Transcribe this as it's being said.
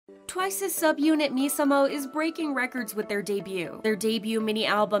Twice's subunit Misamo is breaking records with their debut. Their debut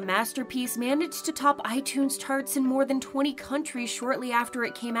mini-album Masterpiece managed to top iTunes charts in more than 20 countries shortly after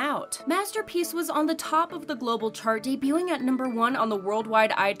it came out. Masterpiece was on the top of the global chart, debuting at #1 on the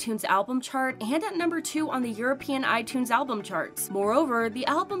worldwide iTunes album chart and at #2 on the European iTunes album charts. Moreover, the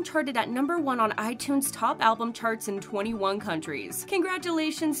album charted at #1 on iTunes top album charts in 21 countries.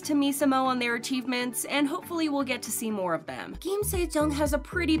 Congratulations to Misamo on their achievements, and hopefully we'll get to see more of them. Kim Se-jung has a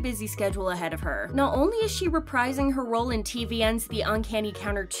pretty busy schedule ahead of her. Not only is she reprising her role in TVN's The Uncanny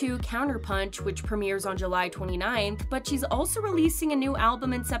Counter 2 Counterpunch, which premieres on July 29th, but she's also releasing a new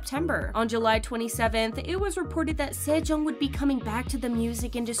album in September. On July 27th, it was reported that Se-jung would be coming back to the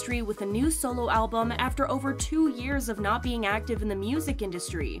music industry with a new solo album after over 2 years of not being active in the music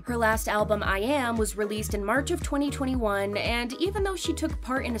industry. Her last album, I Am, was released in March of 2021, and even though she took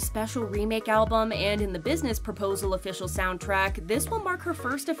part in a special remake album and in the Business Proposal official soundtrack, this will mark her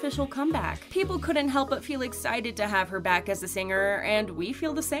first official comeback. People couldn't help but feel excited to have her back as a singer, and we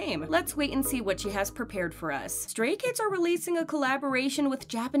feel the same. Let's wait and see what she has prepared for us. Stray Kids are releasing a collaboration with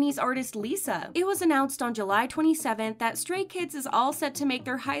Japanese artist Lisa. It was announced on July 27th that Stray Kids is all set to make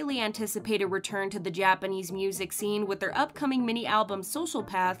their highly anticipated return to the Japanese music scene with their upcoming mini-album Social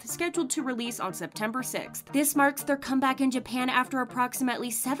Path, scheduled to release on September 6th. This marks their comeback in Japan after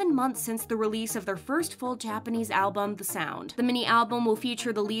approximately 7 months since the release of their first full Japanese album, The Sound. The mini-album will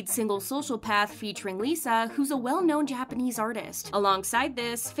feature the lead single Social Path featuring Lisa, who's a well-known Japanese artist. Alongside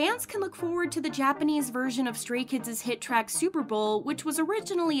this, fans can look forward to the Japanese version of Stray Kids' hit track Super Bowl, which was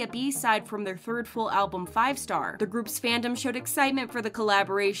originally a B-side from their third full album 5 Star. The group's fandom showed excitement for the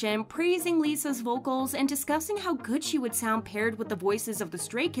collaboration, praising Lisa's vocals and discussing how good she would sound paired with the voices of the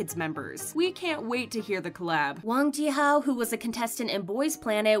Stray Kids members. We can't wait to hear the collab. Wang Jihao, who was a contestant in Boys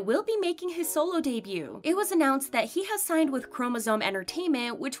Planet, will be making his solo debut. It was announced that he has signed with Chromosome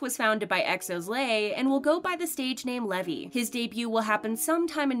Entertainment, which was founded by EXO's Lay, and will go by the stage name Levy. His debut will happen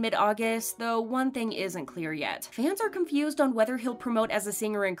sometime in mid-August, though one thing isn't clear yet. Fans are confused on whether he'll promote as a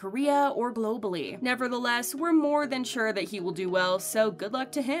singer in Korea or globally. Nevertheless, we're more than sure that he will do well, so good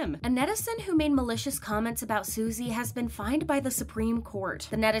luck to him. A netizen who made malicious comments about Suzy has been fined by the Supreme Court.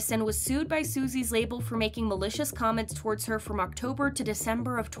 The netizen was sued by Suzy's label for making malicious comments towards her from October to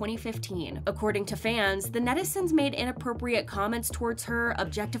December of 2015. According to fans, the netizens made inappropriate comments towards her,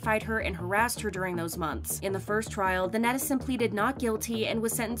 objectified her, and harassed her during those months. In the first trial, the netizen pleaded not guilty and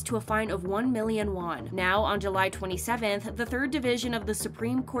was sentenced to a fine of 1 million won. Now, on July 27th, the third division of the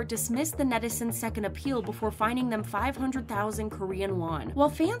Supreme Court dismissed the netizen's second appeal before fining them 500,000 Korean won. While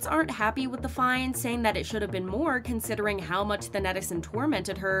fans aren't happy with the fine, saying that it should have been more considering how much the netizen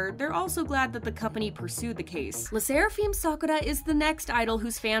tormented her, they're also glad that the company pursued the case. SSERAFIM Sakura is the next idol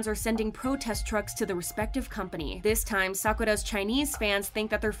whose fans are sending protest trucks to the respective company. This time, Sakura's Chinese fans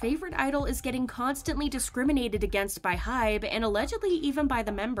think that their favorite idol is getting constantly discriminated against by HYBE and allegedly even by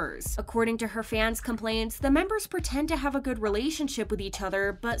the members. According to her fans' complaints, the members pretend to have a good relationship with each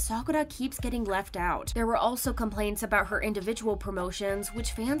other, but Sakura keeps getting left out. There were also complaints about her individual promotions,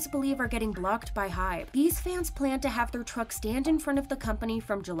 which fans believe are getting blocked by HYBE. These fans plan to have their truck stand in front of the company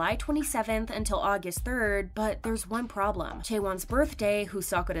from July 27th until August 3rd, but there's one problem. TaeYeon's birthday, who's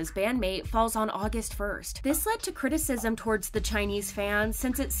Sakura's bandmate, falls on August 1st. This led to criticism towards the Chinese fans,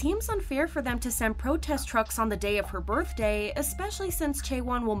 since it seems unfair for them to send protest trucks on the day of her birthday, especially since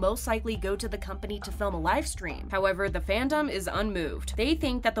TaeYeon will most likely go to the company to film a live stream. However, the fandom is unmoved. They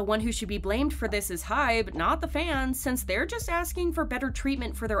think that the one who should be blamed for this is HYBE, not the fans, since they're just asking for better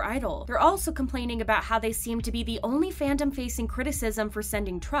treatment for their idol. They're also complaining about how they seem to be the only fandom facing criticism for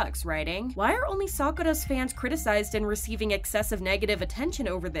sending trucks, writing, "Why are only Sakura's fans criticized and receiving excessive negative attention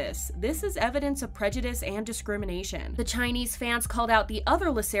over this? This is evidence of prejudice and discrimination." The Chinese fans called out the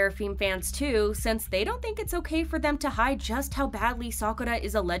other SSERAFIM fans too, since they don't think it's okay for them to hide just how badly Sakura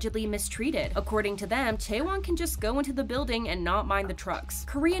is allegedly mistreated. According to them, TaeYeon can just go into the building and not mind the trucks.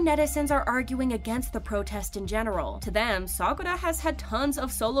 Korean netizens are arguing against the protest in general. To them, Sakura has had tons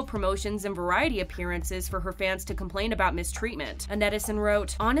of solo promotions and variety appearances for her fans to complain about mistreatment. A netizen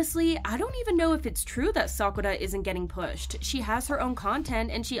wrote, "Honestly, I don't even know if it's true that Sakura isn't getting pushed. She has her own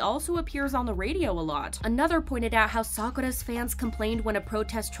content and she also appears on the radio a lot." Another pointed out how Sakura's fans complained when a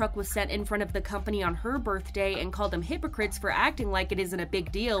protest truck was sent in front of the company on her birthday and called them hypocrites for acting like it isn't a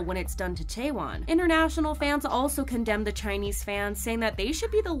big deal when it's done to TaeYeon. International fans also condemned the Chinese fans, saying that they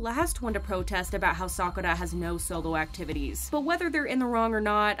should be the last one to protest about how Sakura has no solo activities. But whether they're in the wrong or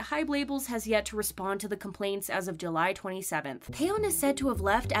not, HYBE Labels has yet to respond to the complaints as of July 27th. TaeYeon is said to have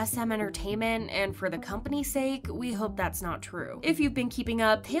left SM Entertainment, and for the company's sake, we hope that's not true. If you've been keeping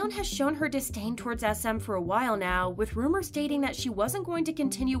up, TaeYeon has shown her disdain towards SM for a while now, with rumors stating that she wasn't isn't going to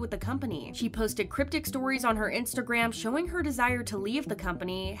continue with the company. She posted cryptic stories on her Instagram showing her desire to leave the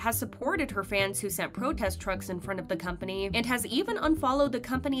company, has supported her fans who sent protest trucks in front of the company, and has even unfollowed the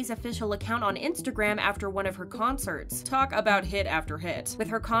company's official account on Instagram after one of her concerts. Talk about hit after hit. With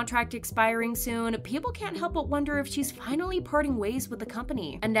her contract expiring soon, people can't help but wonder if she's finally parting ways with the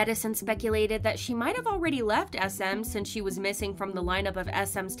company. A netizen speculated that she might have already left SM since she was missing from the lineup of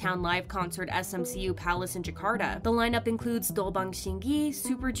SM's Town Live concert SMCU Palace in Jakarta. The lineup includes Dolbang Shingi,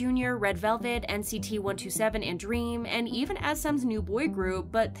 Super Junior, Red Velvet, NCT 127, and Dream, and even SM's new boy group,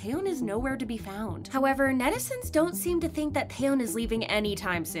 but TaeYeon is nowhere to be found. However, netizens don't seem to think that TaeYeon is leaving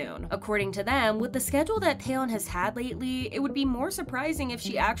anytime soon. According to them, with the schedule that TaeYeon has had lately, it would be more surprising if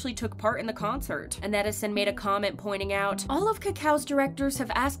she actually took part in the concert. A netizen made a comment pointing out, "All of Kakao's directors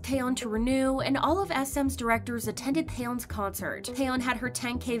have asked TaeYeon to renew, and all of SM's directors attended TaeYeon's concert. TaeYeon had her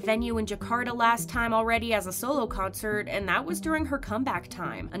 10K venue in Jakarta last time already as a solo concert, and that was during her comeback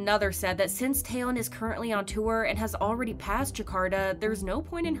time." Another said that since TaeYeon is currently on tour and has already passed Jakarta, there's no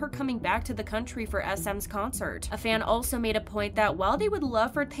point in her coming back to the country for SM's concert. A fan also made a point that while they would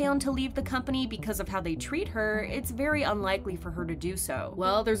love for TaeYeon to leave the company because of how they treat her, it's very unlikely for her to do so.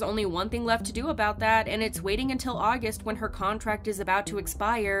 Well, there's only one thing left to do about that, and it's waiting until August when her contract is about to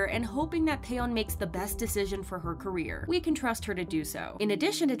expire and hoping that TaeYeon makes the best decision for her career. We can trust her to do so. In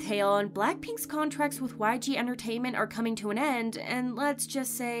addition to TaeYeon, Blackpink's contracts with YG Entertainment are coming to an end, and let's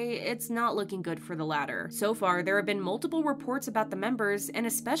just say it's not looking good for the latter. So far, there have been multiple reports about the members, and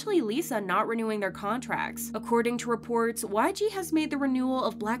especially Lisa, not renewing their contracts. According to reports, YG has made the renewal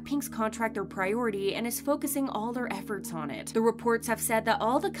of Blackpink's contract their priority and is focusing all their efforts on it. The reports have said that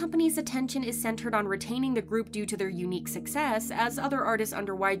all the company's attention is centered on retaining the group due to their unique success, as other artists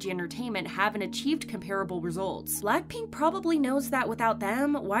under YG Entertainment haven't achieved comparable results. Blackpink probably knows that without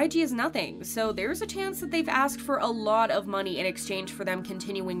them, YG is nothing, so there's a chance that they've asked for a lot of money in exchange for them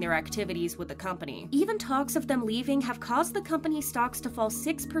continuing their activities with the company. Even talks of them leaving have caused the company's stocks to fall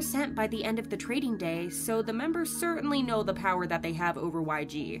 6% by the end of the trading day, so the members certainly know the power that they have over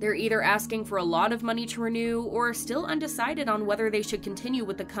YG. They're either asking for a lot of money to renew, or still undecided on whether they should continue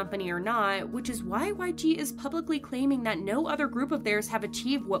with the company or not, which is why YG is publicly claiming that no other group of theirs have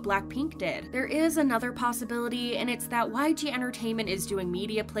achieved what Blackpink did. There is another possibility, and it's that YG Entertainment is doing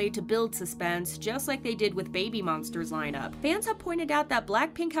media play to build suspense, just like they did with Baby Monster's lineup. Fans have pointed out that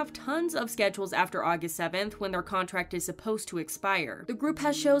Blackpink have tons of schedules after August 7th when their contract is supposed to expire. The group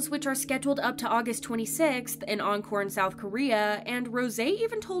has shows which are scheduled up to August 26th, an encore in South Korea, and Rosé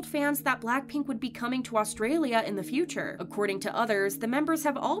even told fans that Blackpink would be coming to Australia in the future. According to others, the members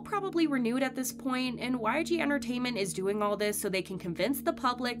have all probably renewed at this point, and YG Entertainment is doing all this so they can convince the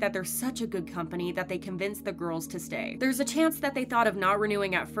public that they're such a good company that they convinced the girls to stay. There's a chance that they thought of not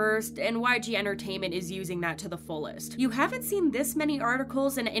renewing at first, and YG Entertainment is using that to the fullest. You haven't seen this many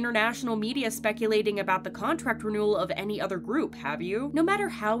articles in international media speculating about the contract renewal of any other group, have you? No matter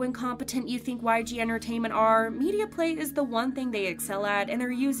how incompetent you think YG Entertainment are, media play is the one thing they excel at, and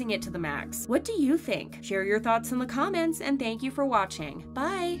they're using it to the max. What do you think? Share your thoughts in the comments, and thank you for watching.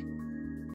 Bye!